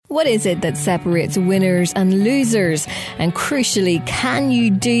What is it that separates winners and losers? And crucially, can you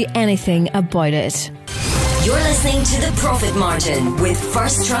do anything about it? You're listening to The Profit Margin with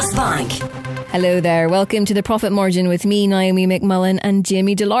First Trust Bank. Hello there. Welcome to The Profit Margin with me, Naomi McMullen, and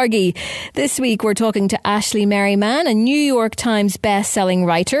Jamie DeLargy. This week we're talking to Ashley Merryman, a New York Times best-selling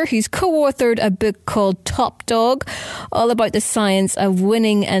writer who's co-authored a book called Top Dog, all about the science of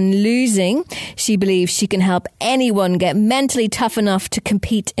winning and losing. She believes she can help anyone get mentally tough enough to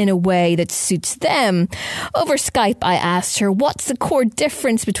compete in a way that suits them. Over Skype, I asked her what's the core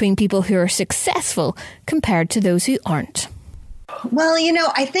difference between people who are successful compared to those who aren't. Well,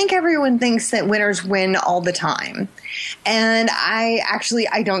 I think everyone thinks that winners win all the time. And I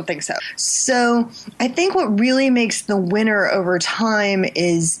don't think so. So I think what really makes the winner over time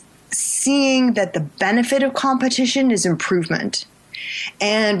is seeing that the benefit of competition is improvement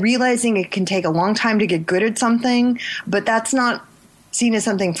and realizing it can take a long time to get good at something, but that's not seen as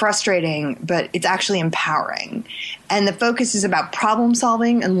something frustrating, but it's actually empowering. And the focus is about problem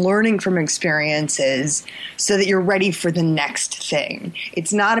solving and learning from experiences so that you're ready for the next thing.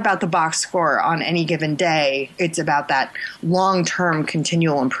 It's not about the box score on any given day. It's about that long-term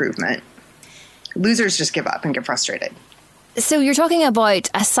continual improvement. Losers just give up and get frustrated. So you're talking about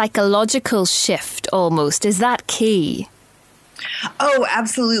a psychological shift almost. Is that key? Oh,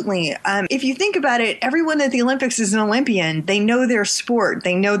 absolutely. If you think about it, everyone at the Olympics is an Olympian. They know their sport.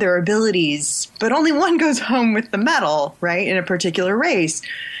 They know their abilities. But only one goes home with the medal, right, in a particular race.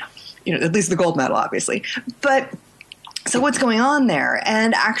 At least the gold medal, obviously. But so what's going on there?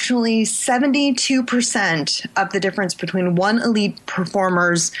 And actually 72% of the difference between one elite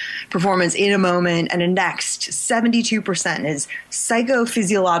performance in a moment and a next, 72% is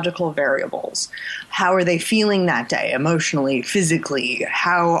psychophysiological variables. How are they feeling that day emotionally, physically?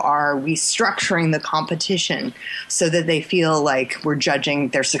 How are we structuring the competition so that they feel like we're judging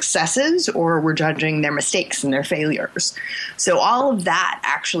their successes or we're judging their mistakes and their failures? So all of that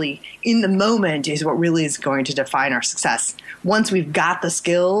actually in the moment is what really is going to define our success. Once we've got the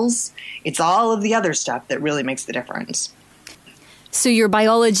skills, it's all of the other stuff that really makes the difference. So your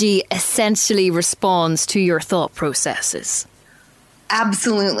biology essentially responds to your thought processes.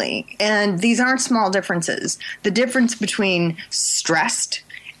 Absolutely. And these aren't small differences. The difference between stressed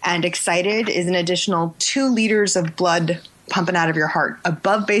and excited is an additional 2 liters of blood pumping out of your heart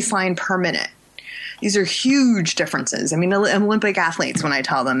above baseline per minute. These are huge differences. I mean, Olympic athletes, when I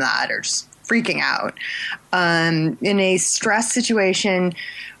tell them that, are just freaking out. In a stress situation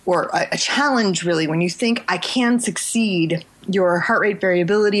or a challenge, really, when you think I can succeed, your heart rate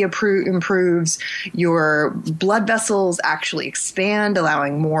variability improves, your blood vessels actually expand,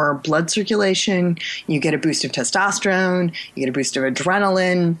 allowing more blood circulation. You get a boost of testosterone, you get a boost of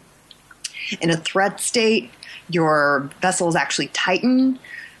adrenaline. In a threat state, your vessels actually tighten.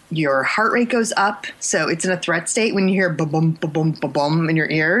 Your heart rate goes up. So it's in a threat state. When you hear ba-bum, ba-bum, ba-bum in your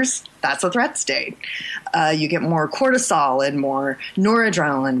ears, that's a threat state. You get more cortisol and more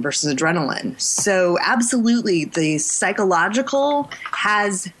noradrenaline versus adrenaline. So absolutely, the psychological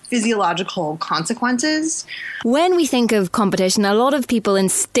has physiological consequences. When we think of competition, a lot of people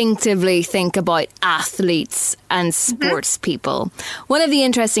instinctively think about athletes and sports people. One of the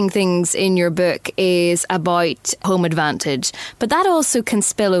interesting things in your book is about home advantage, but that also can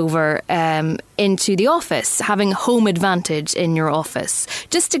spill over into the office, having home advantage in your office.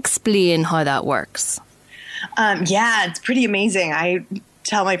 Just explain how that works. Yeah, it's pretty amazing. I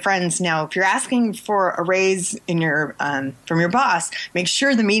tell my friends now, if you're asking for a raise in your from your boss, make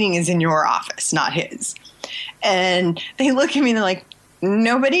sure the meeting is in your office, not his. And they look at me and they're like,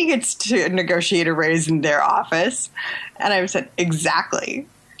 nobody gets to negotiate a raise in their office. And I've said, exactly.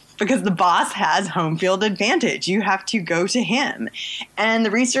 Because the boss has home field advantage. You have to go to him. And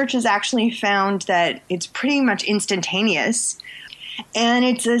the research has actually found that it's pretty much instantaneous. And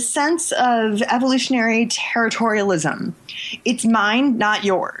it's a sense of evolutionary territorialism. It's mine, not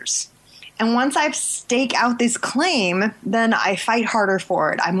yours. And once I've staked out this claim, then I fight harder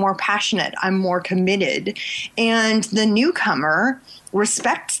for it. I'm more passionate. I'm more committed. And the newcomer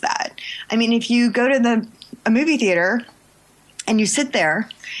respects that. I mean, if you go to a movie theater and you sit there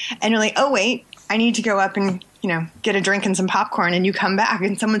and you're like, oh, wait, I need to go up and, get a drink and some popcorn, and you come back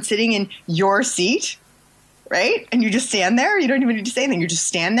and someone's sitting in your seat, right? And you just stand there. You don't even need to say anything. You just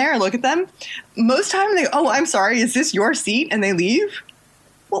stand there and look at them. Most time they go, oh, I'm sorry, is this your seat? And they leave.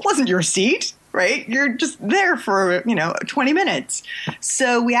 Well, it wasn't your seat, right? You're just there for, 20 minutes.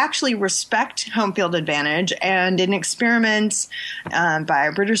 So we actually respect home field advantage. And in experiments by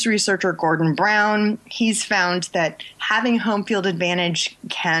a British researcher, Gordon Brown, he's found that having home field advantage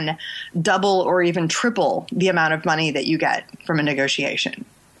can double or even triple the amount of money that you get from a negotiation.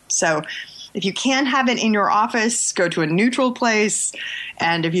 So if you can't have it in your office, go to a neutral place.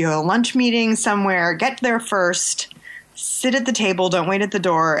 And if you have a lunch meeting somewhere, get there first, sit at the table, don't wait at the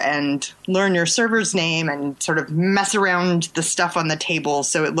door, and learn your server's name and sort of mess around the stuff on the table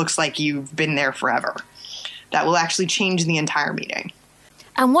so it looks like you've been there forever. That will actually change the entire meeting.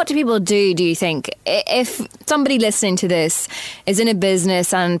 And what do people do you think? If somebody listening to this is in a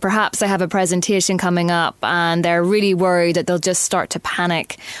business and perhaps they have a presentation coming up and they're really worried that they'll just start to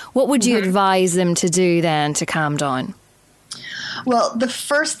panic, what would you advise them to do then to calm down? Well, the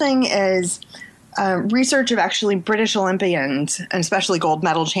first thing is research of actually British Olympians, and especially gold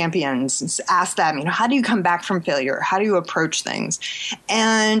medal champions, ask them, how do you come back from failure? How do you approach things?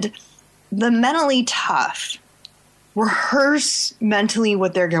 And the mentally tough rehearse mentally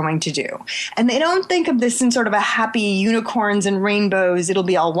what they're going to do. And they don't think of this in sort of a happy unicorns and rainbows, it'll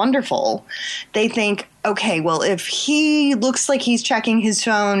be all wonderful. They think, okay, well, if he looks like he's checking his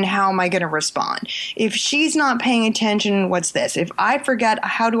phone, how am I going to respond? If she's not paying attention, what's this? If I forget,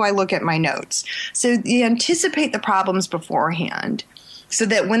 how do I look at my notes? So you anticipate the problems beforehand, so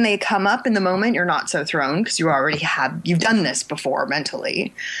that when they come up in the moment, you're not so thrown because you've done this before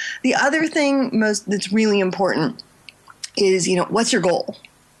mentally. The other thing that's really important is, what's your goal?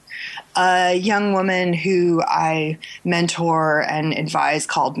 A young woman who I mentor and advise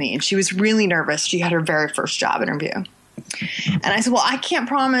called me, and she was really nervous. She had her very first job interview. And I said, well, I can't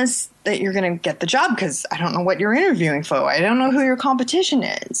promise that you're going to get the job because I don't know what you're interviewing for. I don't know who your competition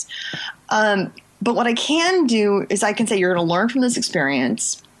is. But what I can do is I can say you're going to learn from this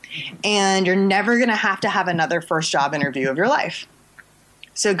experience and you're never going to have another first job interview of your life.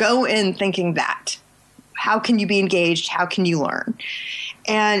 So go in thinking that. How can you be engaged? How can you learn?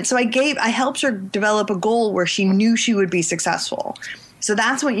 And so I helped her develop a goal where she knew she would be successful. So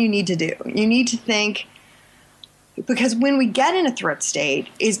that's what you need to do. You need to think, because when we get in a threat state,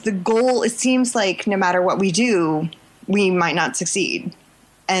 is the goal, it seems like no matter what we do, we might not succeed.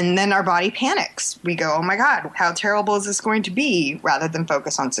 And then our body panics. We go, oh my God, how terrible is this going to be, rather than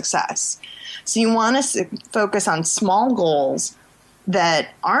focus on success. So you want to focus on small goals that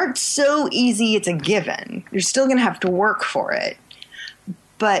aren't so easy it's a given. You're still going to have to work for it.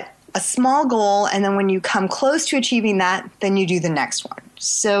 But a small goal, and then when you come close to achieving that, then you do the next one.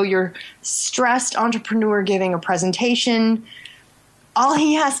 So your stressed entrepreneur giving a presentation, all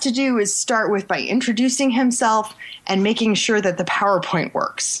he has to do is start with by introducing himself and making sure that the PowerPoint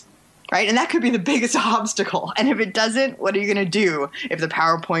works, right? And that could be the biggest obstacle. And if it doesn't, what are you going to do if the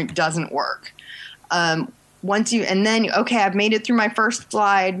PowerPoint doesn't work? Okay, I've made it through my first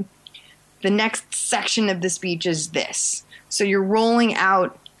slide. The next section of the speech is this. So you're rolling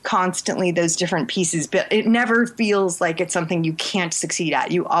out constantly those different pieces, but it never feels like it's something you can't succeed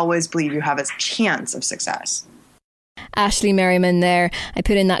at. You always believe you have a chance of success. Ashley Merryman there. I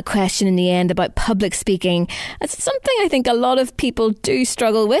put in that question in the end about public speaking. It's something I think a lot of people do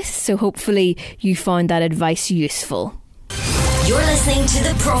struggle with, so hopefully you found that advice useful. You're listening to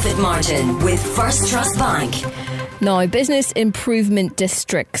The Profit Margin with First Trust Bank. Now, business improvement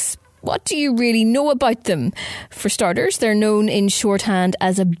districts. What do you really know about them? For starters, they're known in shorthand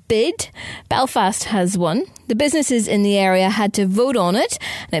as a bid. Belfast has one. The businesses in the area had to vote on it,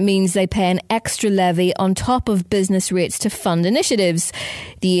 and it means they pay an extra levy on top of business rates to fund initiatives.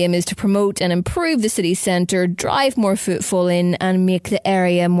 The aim is to promote and improve the city centre, drive more footfall in, and make the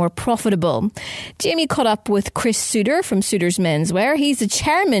area more profitable. Jamie caught up with Chris Suitor from Suitor's Menswear. He's the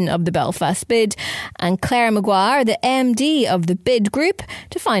chairman of the Belfast Bid, and Clare Maguire, the MD of the Bid Group,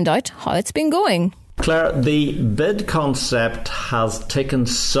 to find out how it's been going. Claire, the bid concept has taken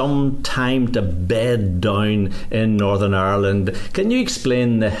some time to bed down in Northern Ireland. Can you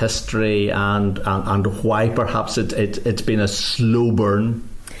explain the history and why perhaps it's been a slow burn?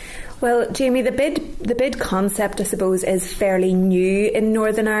 Well, Jamie, the bid concept, I suppose, is fairly new in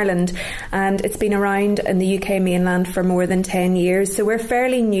Northern Ireland, and it's been around in the UK mainland for more than 10 years. So we're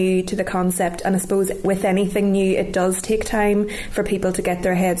fairly new to the concept, and I suppose with anything new, it does take time for people to get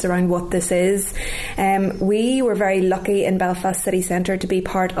their heads around what this is. We were very lucky in Belfast City Centre to be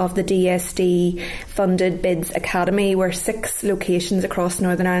part of the DSD funded Bids Academy, where 6 locations across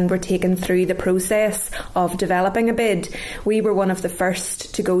Northern Ireland were taken through the process of developing a bid. We were one of the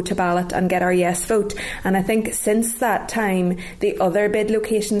first to go to ballot and get our yes vote, and I think since that time the other bid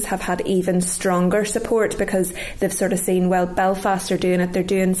locations have had even stronger support, because they've sort of seen, well, Belfast are doing it, they're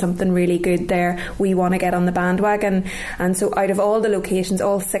doing something really good there, we want to get on the bandwagon. And so out of all the locations,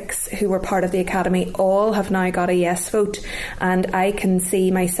 all 6 who were part of the academy, all have now got a yes vote, and I can see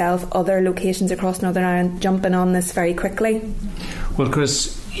myself other locations across Northern Ireland jumping on this very quickly. Well,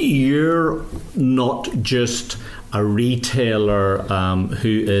 Chris, you're not just a retailer who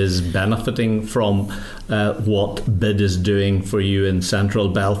is benefiting from what Bid is doing for you in central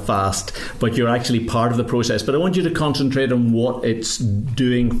Belfast, but you're actually part of the process. But I want you to concentrate on what it's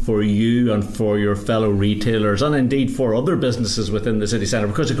doing for you and for your fellow retailers, and indeed for other businesses within the city centre,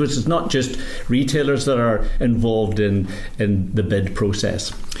 because of course it's not just retailers that are involved in the bid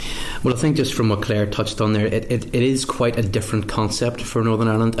process. Well, I think just from what Claire touched on there, it is quite a different concept for Northern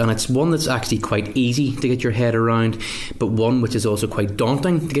Ireland, and it's one that's actually quite easy to get your head around, but one which is also quite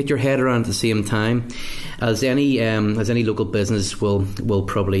daunting to get your head around at the same time. As any local business will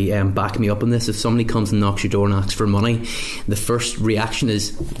probably back me up on this, if somebody comes and knocks your door and asks for money, the first reaction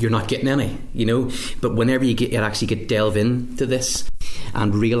is you're not getting any, But whenever you delve into this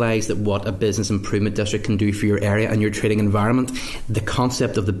and realise that what a business improvement district can do for your area and your trading environment, the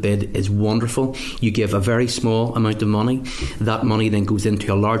concept of the bid is wonderful. You give a very small amount of money. That money then goes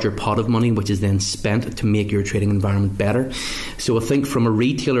into a larger pot of money, which is then spent to make your trading environment better. So I think from a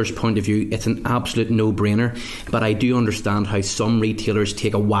retailer's point of view, it's an absolute no-brainer. But I do understand how some retailers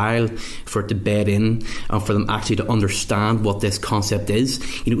take a while for it to bed in and for them actually to understand what this concept is.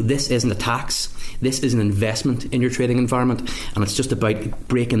 This isn't a tax. This is an investment in your trading environment, and it's just about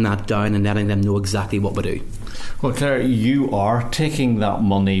breaking that down and letting them know exactly what we do. Well, Claire, you are taking that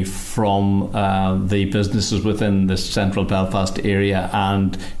money from the businesses within the central Belfast area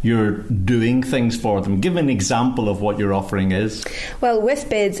and you're doing things for them. Give an example of what your offering is. Well, with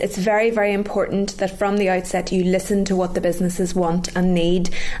bids, it's very, very important that from the outset you listen to what the businesses want and need.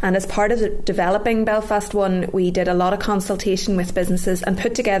 And as part of developing Belfast One, we did a lot of consultation with businesses and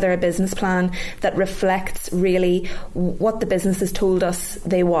put together a business plan that reflects really what the businesses told us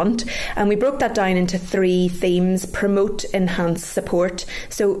they want. And we broke that down into 3 themes: promote, enhance, support.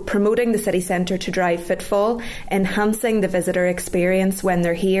 So promoting the city centre to drive footfall, enhancing the visitor experience when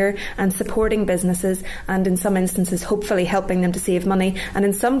they're here, and supporting businesses, and in some instances hopefully helping them to save money, and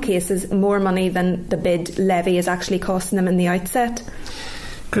in some cases more money than the bid levy is actually costing them in the outset.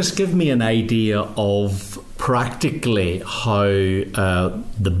 Chris, give me an idea of practically how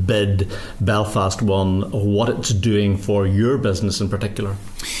the bid Belfast One, what it's doing for your business in particular.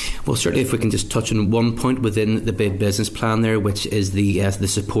 Well, certainly if we can just touch on one point within the bid business plan there, which is the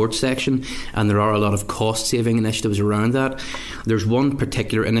support section, and there are a lot of cost saving initiatives around that. There's one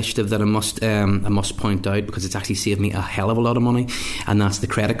particular initiative that I must point out, because it's actually saved me a hell of a lot of money, and that's the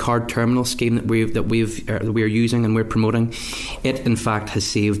credit card terminal scheme that we're using and we're promoting. It in fact has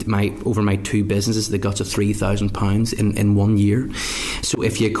saved my 2 businesses the guts of £3,000 in 1 year. So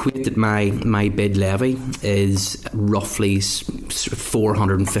if you equate that my bid levy is roughly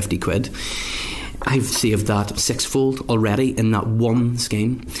 450 quid, I've saved that 6-fold already in that one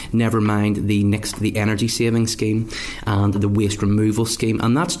scheme, never mind the energy saving scheme and the waste removal scheme,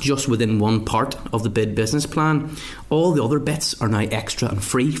 and that's just within one part of the bid business plan. All the other bits are now extra and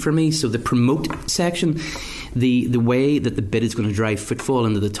free for me. So the promote section, the way that the bid is going to drive footfall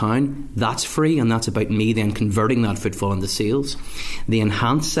into the town, that's free, and that's about me then converting that footfall into sales. The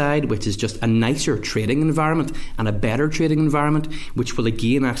enhanced side, which is just a nicer trading environment and a better trading environment, which will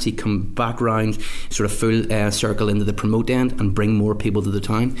again actually come back round sort of full circle into the promote end and bring more people to the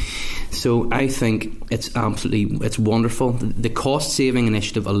town. So I think it's wonderful. The cost saving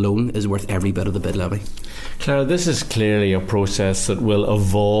initiative alone is worth every bit of the bid levy. Claire, this is clearly a process that will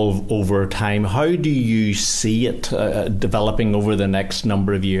evolve over time. How do you see it developing over the next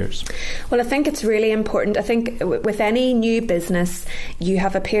number of years? Well, I think it's really important. I think with any new business, you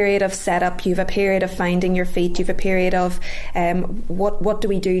have a period of setup, you have a period of finding your feet, you have a period of what do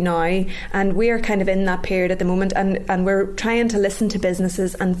we do now? And we're kind of in that period at the moment, and we're trying to listen to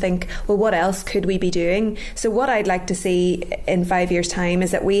businesses and think, well, what else could we be doing? So what I'd like to see in 5 years' time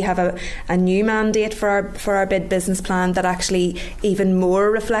is that we have a new mandate for our bid business plan that actually even more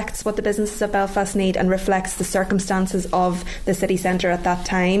reflects what the businesses of Belfast need and reflects the circumstances of the city centre at that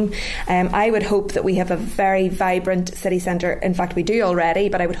time. I would hope that we have a very vibrant city centre. In fact, we do already,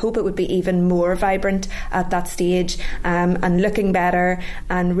 but I would hope it would be even more vibrant at that stage, and looking better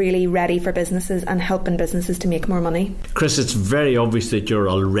and really ready for businesses and helping businesses to make more money. Chris, it's very obvious that you're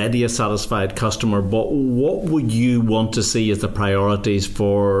already a satisfied customer, but what would you want to see as the priorities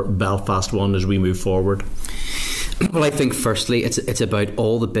for Belfast One as we move forward? Well, I think firstly it's about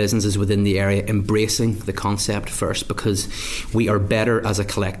all the businesses within the area embracing the concept first, because we are better as a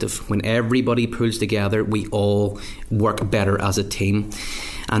collective. When everybody pulls together, we all work better as a team.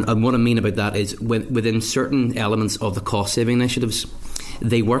 And what I mean about that is within certain elements of the cost saving initiatives,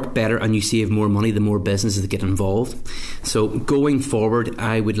 they work better and you save more money the more businesses that get involved. So going forward,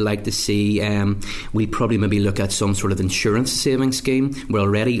 I would like to see we probably maybe look at some sort of insurance saving scheme. We're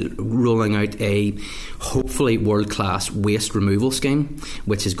already rolling out a hopefully world-class waste removal scheme,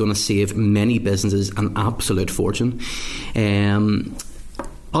 which is going to save many businesses an absolute fortune.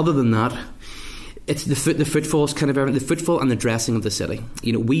 Other than that, it's the footfall's kind of everything, the footfall and the dressing of the city.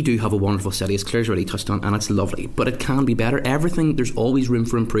 You know, we do have a wonderful city, as Claire's already touched on, and it's lovely, but it can be better. Everything, there's always room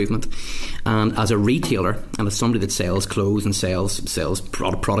for improvement. And as a retailer and as somebody that sells clothes and sells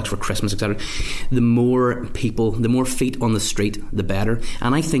products for Christmas, etc., the more people, the more feet on the street, the better.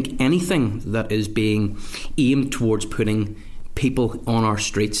 And I think anything that is being aimed towards putting people on our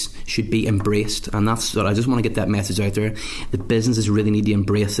streets should be embraced, and that's what I just want to get that message out there. The businesses really need to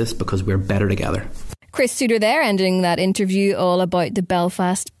embrace this because we're better together. Chris Suitor there, ending that interview all about the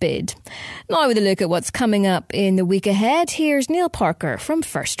Belfast bid. Now with a look at what's coming up in the week ahead, here's Neil Parker from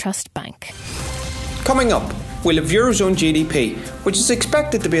First Trust Bank. Coming up, we'll have Eurozone GDP, which is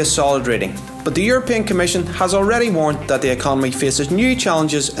expected to be a solid reading, but the European Commission has already warned that the economy faces new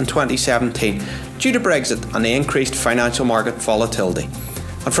challenges in 2017 due to Brexit and the increased financial market volatility.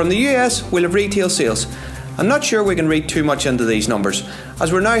 And from the US, we'll have retail sales. I'm not sure we can read too much into these numbers,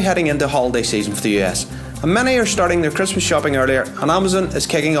 as we're now heading into holiday season for the US, and many are starting their Christmas shopping earlier, and Amazon is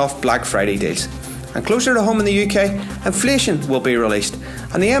kicking off Black Friday deals. And closer to home in the UK, inflation will be released,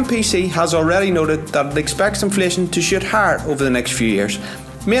 and the MPC has already noted that it expects inflation to shoot higher over the next few years,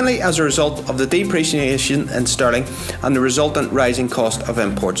 mainly as a result of the depreciation in sterling and the resultant rising cost of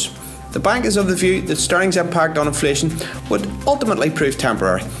imports. The bank is of the view that sterling's impact on inflation would ultimately prove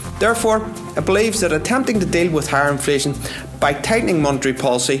temporary. Therefore, it believes that attempting to deal with higher inflation by tightening monetary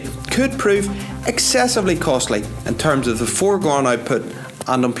policy could prove excessively costly in terms of the foregone output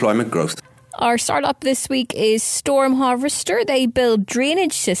and employment growth. Our startup this week is Storm Harvester. They build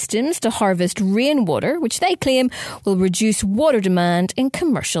drainage systems to harvest rainwater, which they claim will reduce water demand in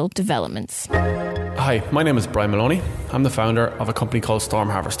commercial developments. Hi, my name is Brian Maloney. I'm the founder of a company called Storm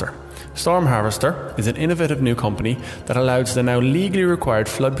Harvester. Storm Harvester is an innovative new company that allows the now legally required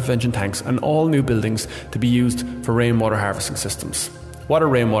flood prevention tanks in all new buildings to be used for rainwater harvesting systems. What are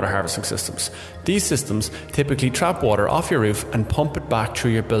rainwater harvesting systems? These systems typically trap water off your roof and pump it back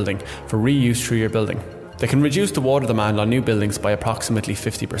through your building for reuse through your building. They can reduce the water demand on new buildings by approximately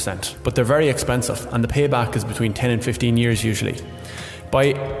 50%, but they're very expensive and the payback is between 10 and 15 years usually.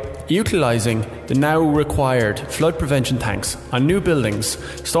 By utilising the now required flood prevention tanks on new buildings,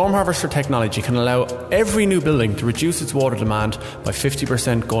 Storm Harvester technology can allow every new building to reduce its water demand by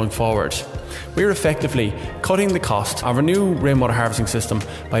 50% going forward. We're effectively cutting the cost of our new rainwater harvesting system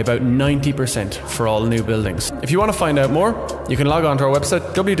by about 90% for all new buildings. If you want to find out more, you can log on to our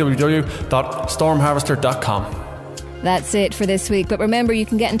website www.stormharvester.com. That's it for this week, but remember you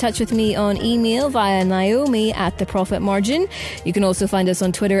can get in touch with me on email via naomi@theprofitmargin. You can also find us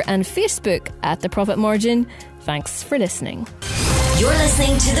on Twitter and Facebook at The Profit Margin. Thanks for listening. You're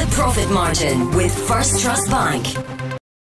listening to The Profit Margin with First Trust Bank.